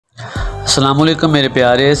अस्सलामुअलैकुम मेरे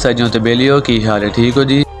प्यारे सज्जों ते बेलियो, की हाल है? ठीक हो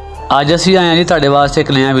जी। अज असी आए जी तुहाडे वास्ते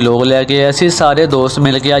एक नया व्लॉग लैके। असी सारे दोस्त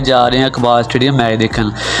मिल के अज जा रहे हैं इकबाल स्टेडियम मैच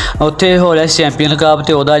देखन। उत्थे हो रहा चैंपीयन कप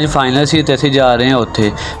तो वह अज फाइनल सी ते असी जा रहे हैं उत्थे।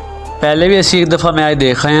 पहले भी असी एक दफ़ा मैच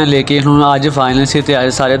देखा है, लेकिन हुण अज फाइनल से तो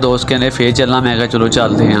अज सारे दोस्त कहते फिर चलना। मैं कहा चलो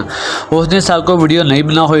चलते हैं। उस दिन सब को वीडियो नहीं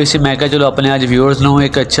बना हुई सी। मैं कहा चलो अपने अज व्यूअर्स नूं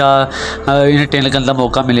एक अच्छा इंटरटेन करने का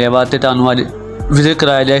मौका मिले वा तो तुहानूं अज विजिट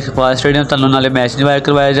कराया जाए इकबाल स्टेडियम। तुहानूं नाले मैच इंजॉय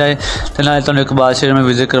करवाया जाए तो नाले तुहानूं इकबाल स्टेडियम में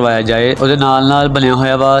विजिट करवाया जाए। उहदे नाल नाल बनया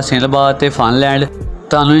होया वा सिंहबाद ते फनलैंड।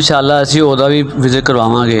 तुहानूं इंशाअल्लाह असी उहदा भी विजिट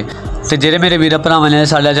करवावांगे। तो जेरे मेरे वीर भरावां ने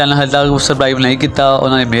साडा चैनल हाले तक सबसक्राइब नहीं किया,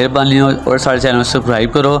 उन्होंने मेहरबानी और साडे चैनल को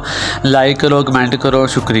सबसक्राइब करो, लाइक करो, कमेंट करो,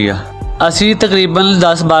 शुक्रिया। असी तकरीबन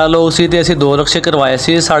 10-12 लोग सी ते असी 2 रक्शे करवाए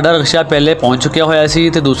सी। साडा रक्शा पहले पहुँच चुकिया होया सी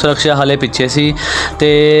ते दूसरा रक्शा हाले पिछे सी। ते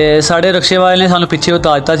साडे रक्शे वाले ने सानू पिछे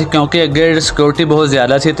उतार दिता सी क्योंकि अगे सिक्योरिटी बहुत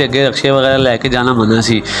ज़्यादा सी ते अगे रक्शे वगैरह लैके जाना मना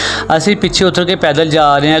सी। असी पिछे उतर के पैदल जा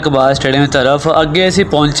रहे हैं इकबाल स्टेडियम की तरफ। अगे असी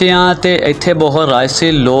पहुँचे हाँ तो इत्थे बहुत रश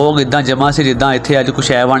से लोग इदा जमा से जिदा इत्थे अज कुछ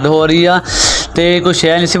शै वंड हो रही आ तो कुछ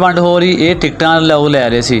शै नहीं सी वंड हो रही। ये टिकटां लोग लै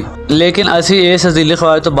रहे सी, लेकिन असी इस हज़ीले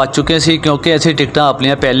ख्वाब तो बच चुके सी क्योंकि असी टिकटां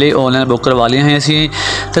अपनियां पहले ही ऑनलाइन बुक करवा लिया हैं असी।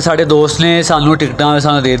 तो साडे दोस्त ने सानू टिकटां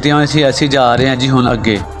सानू दे दित्तियां सी। असी जा रहे हैं जी हुण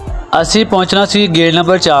अगे। असी पहुँचना सी गेट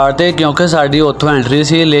नंबर 4 ते क्योंकि साडी उत्थों एंट्री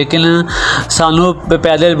सी, लेकिन सानू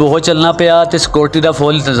पैदल बहुत चलना पिया ते सिक्योरिटी का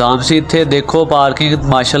फुल इंतजाम सी। इत्थे देखो पार्किंग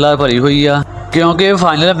माशाअल्लाह भरी हुई आ क्योंकि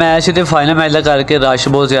फाइनल मैच सी ते फाइनल मैच का करके रश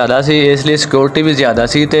बहुत ज़्यादा सी, इसलिए सिक्योरिटी भी ज़्यादा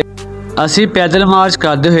सी। ते असी पैदल मार्च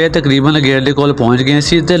करते हुए तकरीबन गेट के कोल पहुँच गए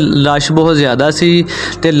सी ते रश बहुत ज़्यादा सी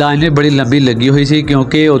ते लाइन भी बड़ी लंबी लगी हुई सी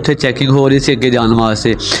क्योंकि उत्थे चैकिंग हो रही सी अगे जाने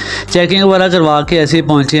वास्ते। चैकिंग वगैरह करवा के असी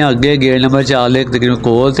पहुँचे अगे गेट नंबर 4 तकरीबन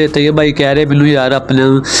कोल। तो तैयब भाई कह रहे मैनू यार अपने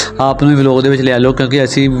आप में व्लॉग दे लै लो क्योंकि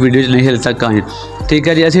असी वीडियो नहीं हिल तक आए। ठीक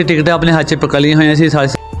है जी। असी टिकट अपने हाथ च पकड़ ली हुई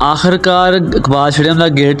सी। आखिरकार इकबाल स्टेडियम का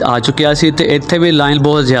गेट आ चुकिया सी ते इत्थे भी लाइन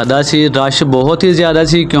बहुत ज़्यादा सी, रश बहुत ही ज़्यादा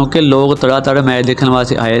सी क्योंकि लोग तड़ा मैच देखने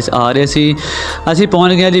वास्ते आ रहे सी। असी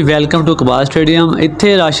पहुँच गए जी वेलकम टू इकबाल स्टेडियम।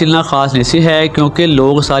 इत्थे रश इतना खास नहीं सी है क्योंकि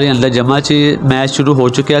लोग सारे अंदर जमा सी। मैच शुरू हो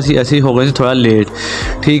चुकिया सी, असी हो गए सी थोड़ा लेट।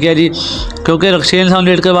 ठीक है जी। क्योंकि रक्शे ने सानू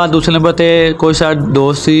लेट करवा। दूसरे नंबर पर कोई सारे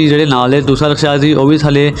दोस्त सी जेडे नाल दूसरा रक्शा सी वह भी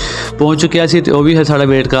थले पहुँच चुकिया सी ते वह भी साड़ा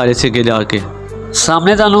वेट कर रहे थे अगे जाके।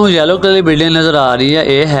 सामने तुहानू येलो कलर की बिल्डिंग नज़र आ रही है,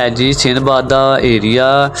 ये है जी सिंहबाद का एरिया।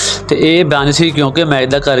 तो ये बंद सी क्योंकि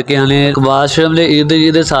मैच का करके उन्हें इकबाल स्टेडियम के इर्द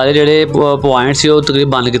गिर्द सारे जोड़े पॉइंट से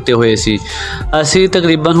तकरीबन बंद किए हुए सी। असी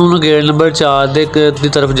तकरीबन हुण गेट नंबर 4 की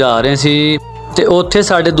तरफ जा रहे सी ते उत्थे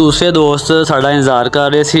साडे दूसरे दोस्त साडा इंतजार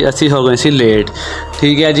कर रहे सी। असी हो गए सी लेट।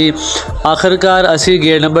 ठीक है जी। आखिरकार असी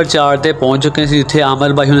गेट नंबर 4 ते पहुँच चुके सी। इत्थे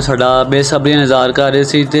आमर भाई हुण साडा बेसब्री इंतजार कर रहे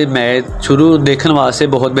सी ते मैच शुरू देखने वास्ते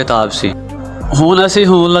बहुत बेताब सी। हुण असी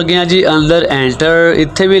होण लगे हैं जी अंदर एंटर।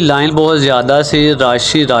 इत्थे भी लाइन बहुत ज़्यादा सी,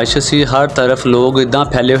 रश ही रश सी। हर तरफ लोग इदा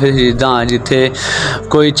फैले हुए जिदा जिथे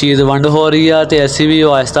कोई चीज़ वंड हो रही है। तो असी भी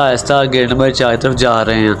आहिस्ता आहिस्ता गेट नंबर 4 तरफ जा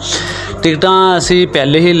रहे हैं। टिकटां असी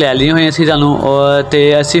पहले ही लै ली हुई सी सानू ते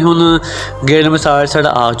असी हुण गेट नंबर 4 साडा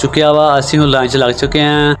आ चुकिया वा। असी हुण लाइन च लग चुके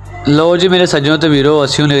हैं। लो जी मेरे सज्जों ते वीरो,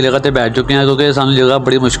 असी हुण एक जगह पर बैठ चुके हैं क्योंकि सानू जगह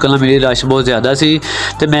बड़ी मुश्किल मिली, रश बहुत ज़्यादा सी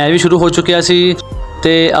ते मैच भी शुरू हो चुकिया सी।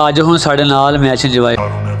 ते अज हुण साडे नाल match enjoy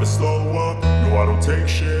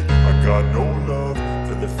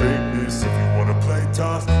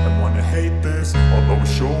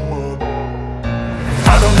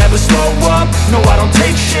I don't ever slow up, no I don't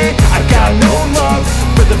take shit. I got no love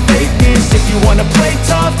for the fakeness. If you wanna play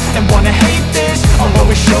tough and wanna hate this, I'll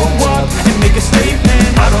always show up and make a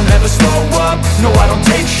statement. I don't ever slow up, no I don't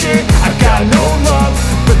take shit. I got no love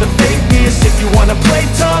for the fakeness. If you wanna play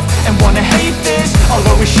tough and wanna hate this,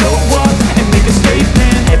 I'll always show up and make a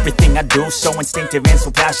statement. Everything I do so instinctive and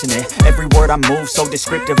so passionate. Every word I move so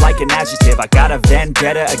descriptive like an adjective. I got a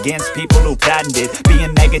vendetta against people who patented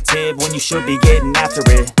being negative when you should be getting after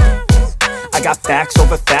it. I got facts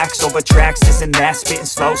over tracks, this and that. Spitting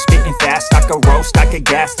slow, spitting fast. I could roast, I could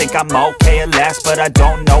gas. Think I'm okay at last, but I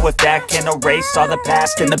don't know if that can erase all the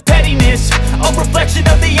past. And the pettiness, a reflection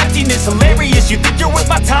of the emptiness. Hilarious, you think you're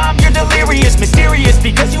worth my time, you're delirious. Mysterious,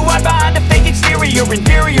 because you hide behind a fake exterior.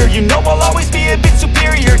 Inferior, you know I'll always be a bit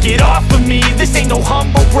superior. Get off of me, this ain't no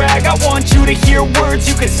humble brag. I want you to hear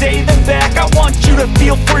words, you can say them back. I want you to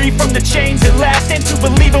feel free from the chains at last, and to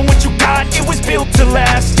believe in what you got, it was built to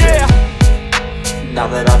last, yeah. Now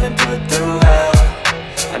that I've been put through hell,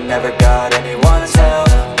 I never got anyone's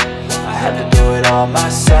help. I had to do it all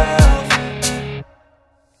myself.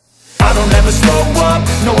 I don't ever slow up,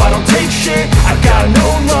 no I don't take shit. I got no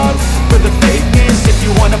love for the fakeness. If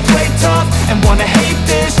you wanna play tough and wanna hate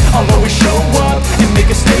this, I'll always show up and make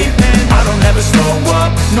a statement. I don't ever slow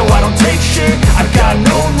up, no I don't take shit. I got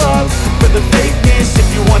no love for the fakeness. If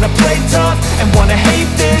you wanna play tough and wanna hate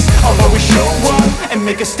this, I'll always show up and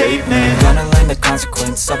make a statement. Gonna learn the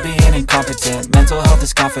consequence of being incompetent. Mental health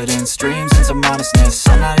is confidence, dreams and some honestness.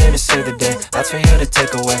 I'm not here to save the day, that's for you to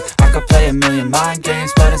take away. I could play a million mind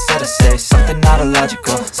games, but instead I say something not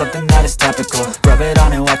illogical, something that is topical. Rub it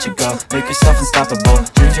on and watch it go, make yourself unstoppable.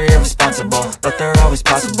 Dreams are irresponsible, but they're always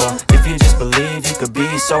possible. If you just believe, you could be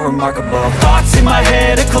so remarkable. Thoughts in my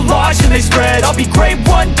head, a collage and they spread. I'll be great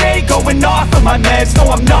one day, going off of my meds. No,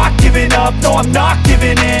 I'm not giving up, no, I'm not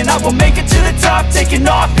giving in. I will make it to the top, taking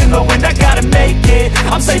off in the wind. I gotta make it,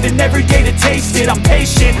 I'm saving every day to taste it. I'm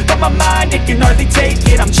patient, but my mind, it can hardly take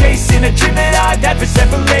it. I'm chasing a dream that I've had for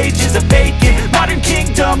several ages. A vacant, modern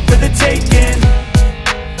kingdom for the taking.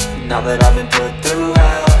 Now that I've been put through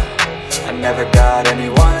hell, I never got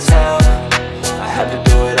anyone's help. I had to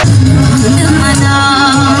do it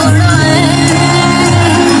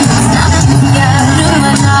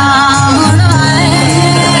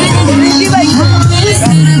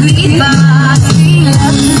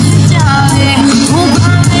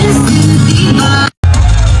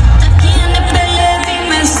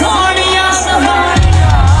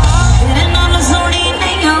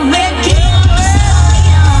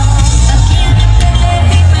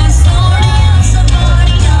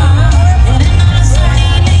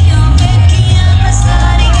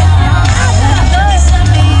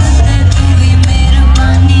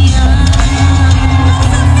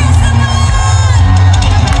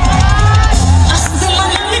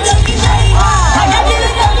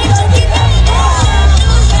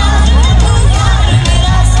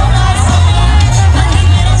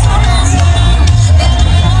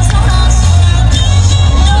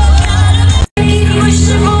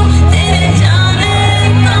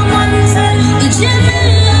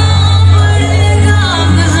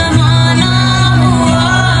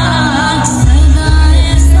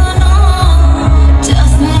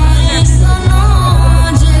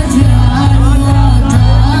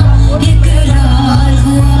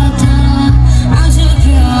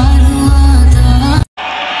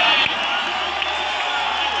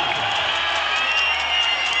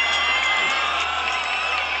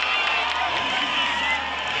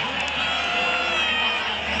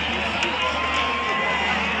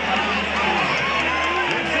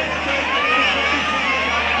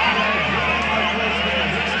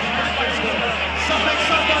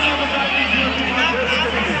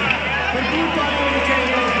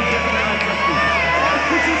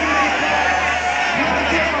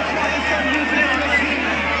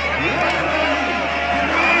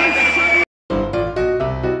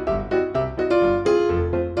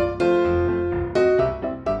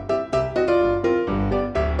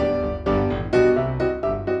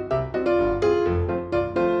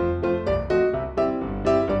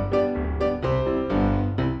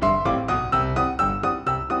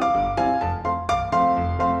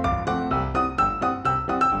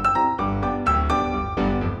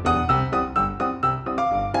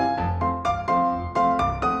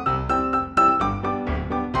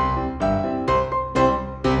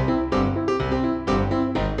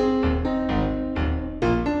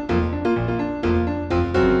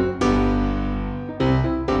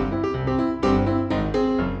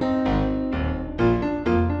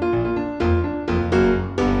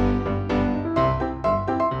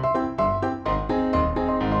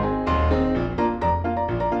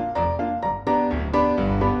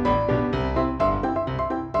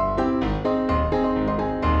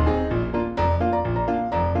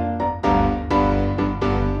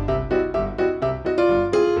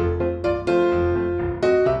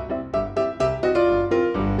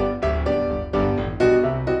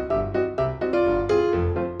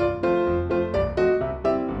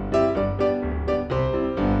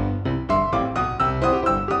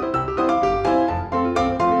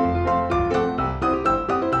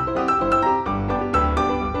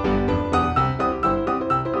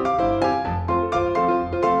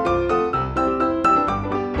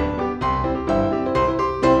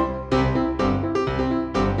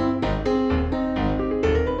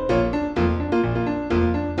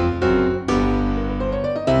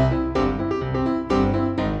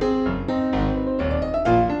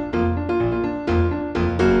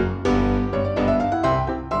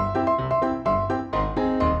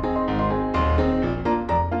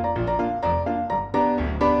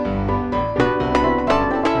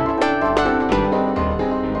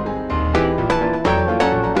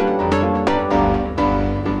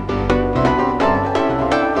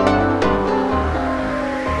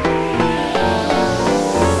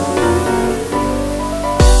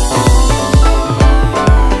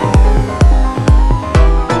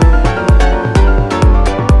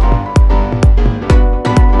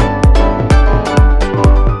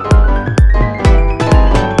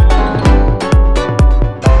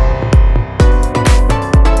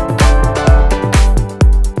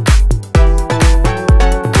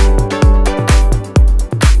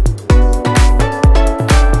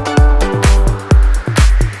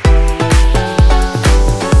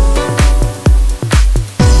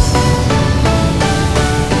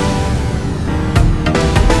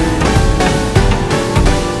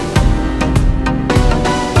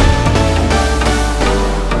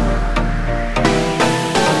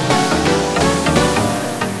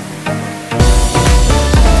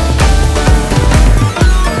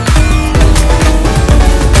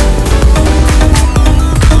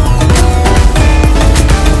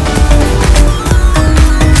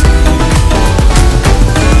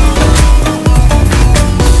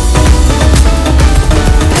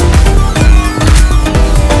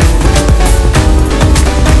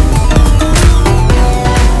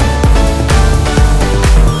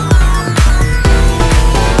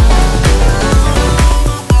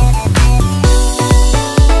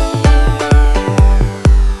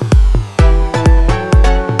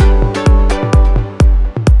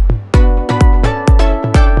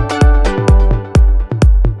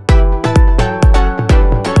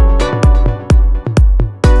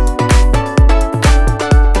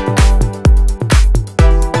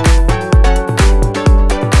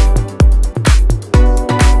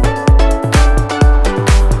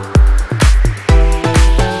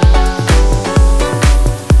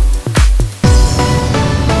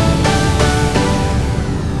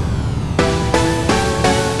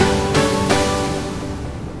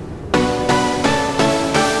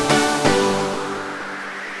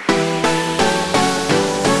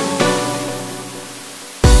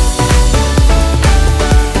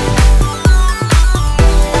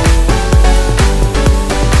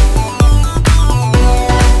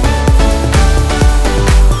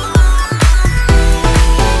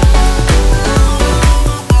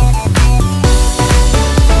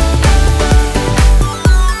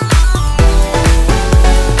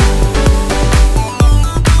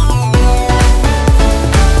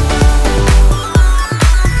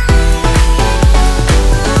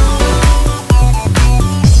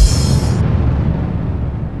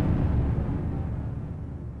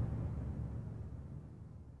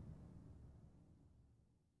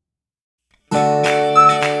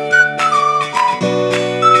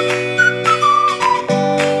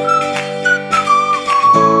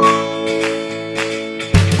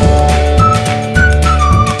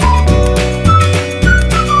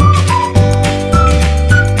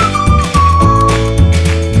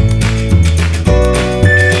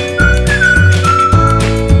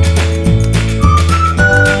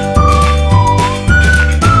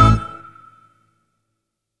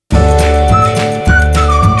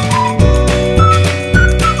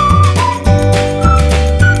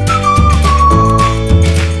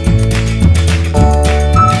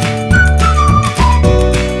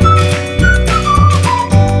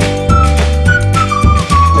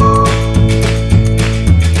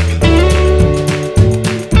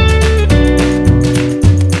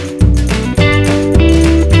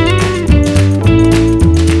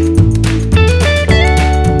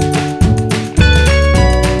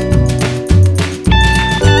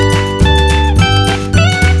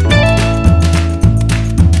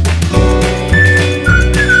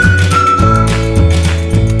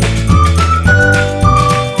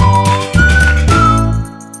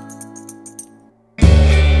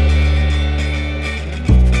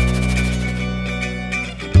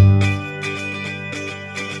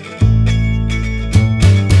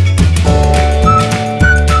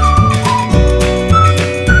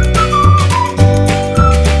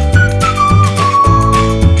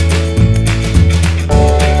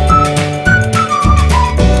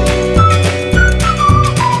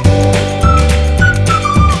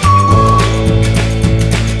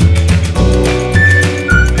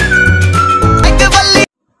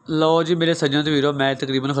लो जी मेरे सज्जनों तो वीरो match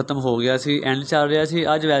तकरीबन ख़त्म हो गया सी, and चल रहा सी।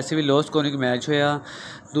 अज वैसे भी लो स्कोरिंग मैच होया।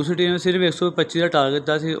 दूसरी टीम ने सिर्फ 125 का टारगेट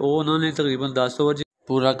था सी, वो उन्होंने तकरीबन 10 ओवर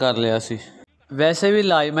पूरा कर लिया सी। वैसे भी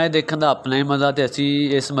लाइव मैच देखने का अपना ही मज़ा, तो असी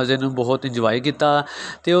इस मज़े में बहुत इंजॉय किया।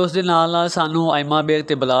 तो उस दे नाल सानू आयमा बेग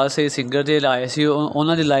ते बलाल से सिंगर जे आए सी,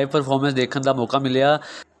 उन्हों की लाइव परफॉर्मेंस देखने का मौका मिलिया।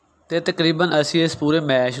 तो तकरीबन असी इस पूरे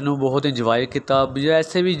मैच में बहुत इंजॉय किया।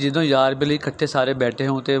 वैसे भी जो यार बेली इकट्ठे सारे बैठे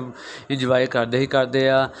हों तो इंजॉय करते ही करते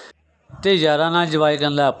आ, तो यारां नाल इंजॉय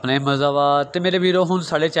करने का अपना ही मज़ा वा। तो मेरे वीरों हुण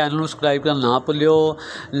साडे चैनल को सबसक्राइब करना ना भुल्लिओ,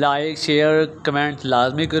 लाइक शेयर कमेंट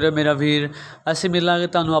लाजमी करो मेरा वीर। असीं मिलांगे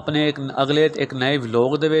तुहानूं अपने अगले एक नए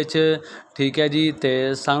व्लॉग दे विच, ठीक है जी। तो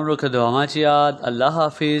सानूं रखो दुआवां च याद। अल्लाह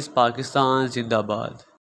हाफिज़। पाकिस्तान जिंदाबाद।